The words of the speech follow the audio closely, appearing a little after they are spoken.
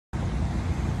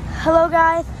Hello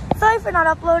guys, sorry for not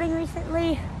uploading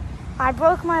recently. I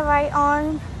broke my right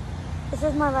arm. This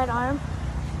is my right arm.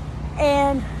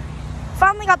 And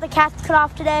finally got the cast cut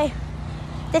off today.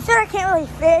 They said I can't really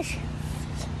fish,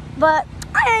 but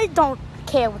I don't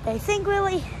care what they think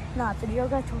really. No, it's a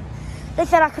joke. They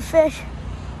said I could fish.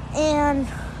 And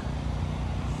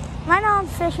right now I'm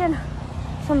fishing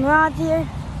some rods here.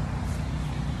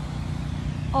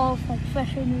 All like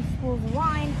freshly new spools of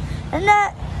line and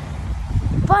net.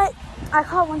 But I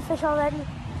caught one fish already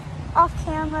off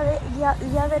camera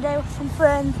the other day with some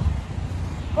friends.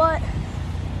 But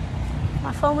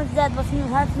my phone was dead.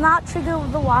 That's not trigger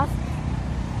with the wasp.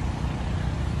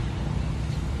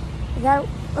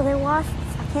 Are they wasps?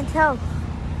 I can't tell.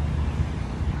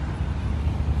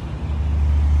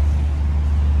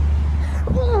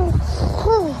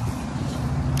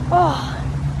 Oh,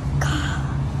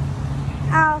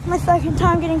 God. Ow, it's my second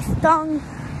time getting stung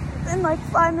in like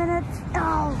 5 minutes.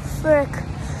 Oh, frick.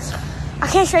 I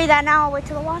can't show you that now. I'll wait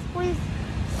till the wasp leaves.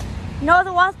 You know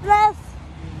the wasp nest?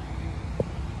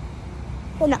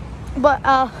 Well, no. But,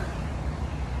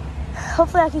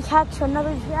 hopefully I can catch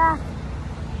another jack.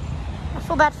 I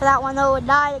feel bad for that one though. It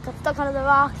died. It got stuck under the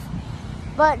rocks.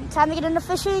 But time to get into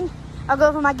fishing. I'll go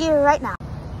over my gear right now.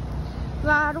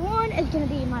 Rod 1 is going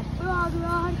to be my frog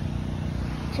rod.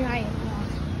 Giant rod.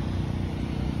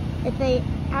 It's a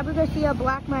Abergarcia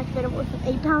black max fitted with an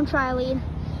 8-pound tri-lead.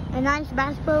 A nice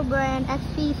Bass Pro brand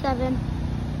XP7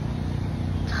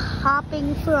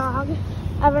 hopping frog.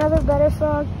 I have another better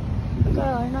frog.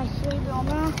 Got a nice sleeve on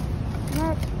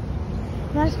there.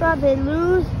 Next rod, they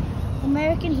lose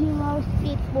American Hero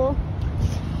Seed Spool.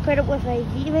 Put it with a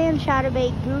V-Land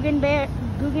chatterbait, Guggen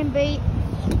bait,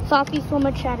 Soppy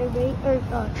Swimmer chatterbait,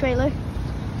 or trailer.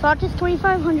 Thought is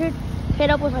 2,500. Hit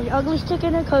up with an ugly stick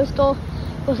in a coastal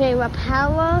with a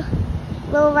Rapala,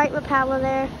 little white Rapala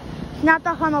there. It's not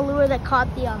the Honolulu that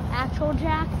caught the actual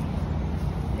jacks.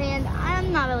 And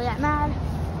I'm not really that mad.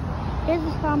 Here's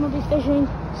the spot I'm going to be fishing.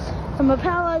 Some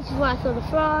Rapalas, where I throw the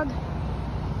frog.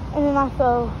 And then I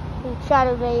throw the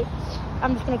chatterbait.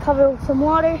 I'm just going to cover it with some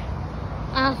water.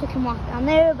 I also can walk down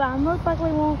there, but I most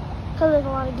likely won't because there's a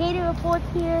lot of gator reports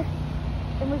here.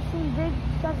 And we've seen big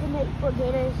 7 to 8 foot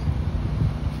gators.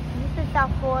 This is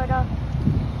South Florida.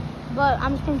 But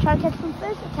I'm just going to try to catch some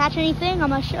fish. If I catch anything, I'm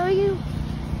going to show you.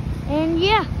 And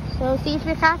yeah, so see if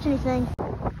you catch anything.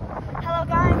 Hello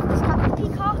guys, just caught the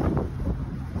peacock.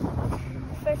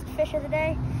 First fish of the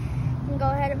day. I'm going to go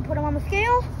ahead and put him on the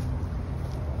scale.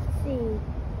 Let's see.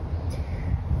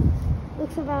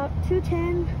 Looks about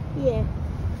 210. Yeah,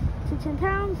 210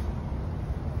 pounds.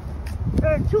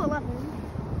 Or 211.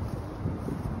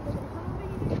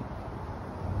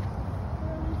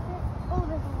 Oh,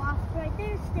 there's a wasp right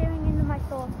there staring into my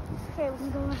soul. Okay, we can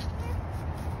go on. You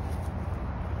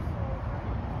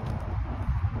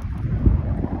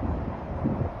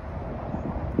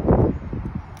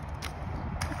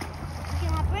can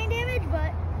have brain damage,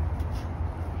 but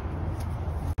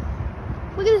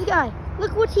look at this guy.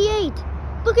 Look what he ate.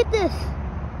 Look at this.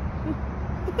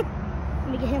 Let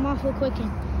me get him off real quick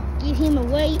and give him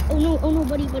away. Oh no,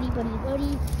 buddy.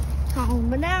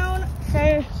 Calm down.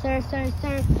 Sir,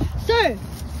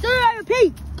 I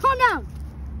repeat, calm down.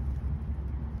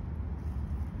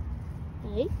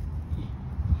 Hey.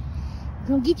 I'm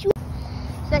gonna get you.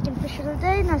 Second fish of the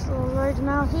day, nice little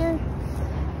largemouth here.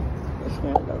 Just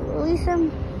gonna go release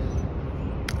him.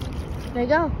 There you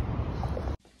go.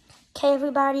 Okay,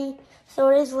 everybody. So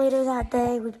it is later that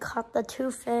day. We caught the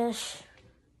 2 fish.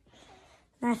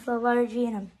 Nice little largie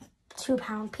and a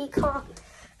 2-pound peacock.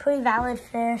 Pretty valid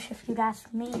fish if you'd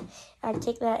ask me. I'd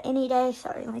take that any day.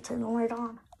 Sorry, let me turn the light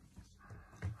on.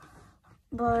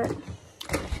 But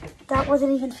that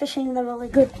wasn't even fishing in the really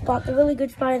good spot. The really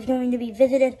good spot is going to be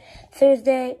visited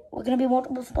Thursday. We're going to be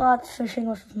multiple spots fishing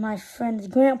with my friend's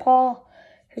grandpa,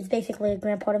 who's basically a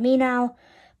grandpa to me now.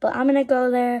 But I'm going to go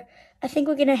there. I think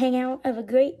we're going to hang out, have a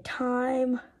great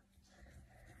time.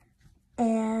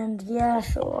 And yeah,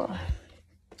 so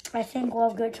I think we'll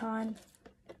have a good time.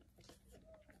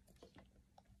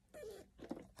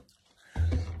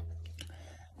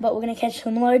 But we're going to catch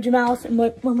some largemouth. And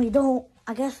when we don't,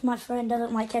 I guess my friend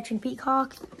doesn't like catching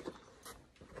peacocks.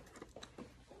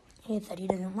 He said he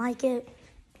doesn't like it.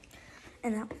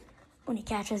 And then when he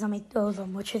catches them, he throws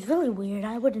them, which is really weird.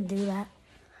 I wouldn't do that.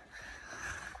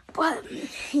 But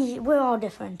we're all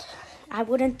different. I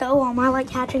wouldn't throw them. I like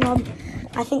catching them.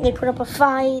 I think they put up a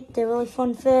fight. They're really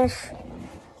fun fish.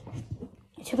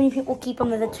 Too many people keep them.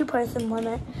 There's a 2-person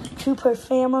limit, 2 per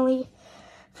family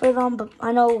for them. But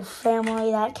I know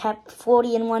family that kept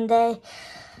 40 in one day.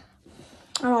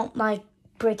 I don't like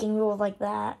breaking rules like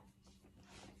that.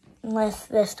 unless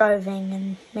they're starving,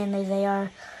 and mainly they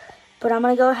are. But I'm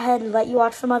going to go ahead and let you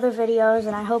watch some other videos,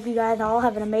 and I hope you guys all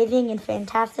have an amazing and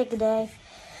fantastic day.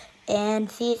 And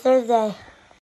see you Thursday.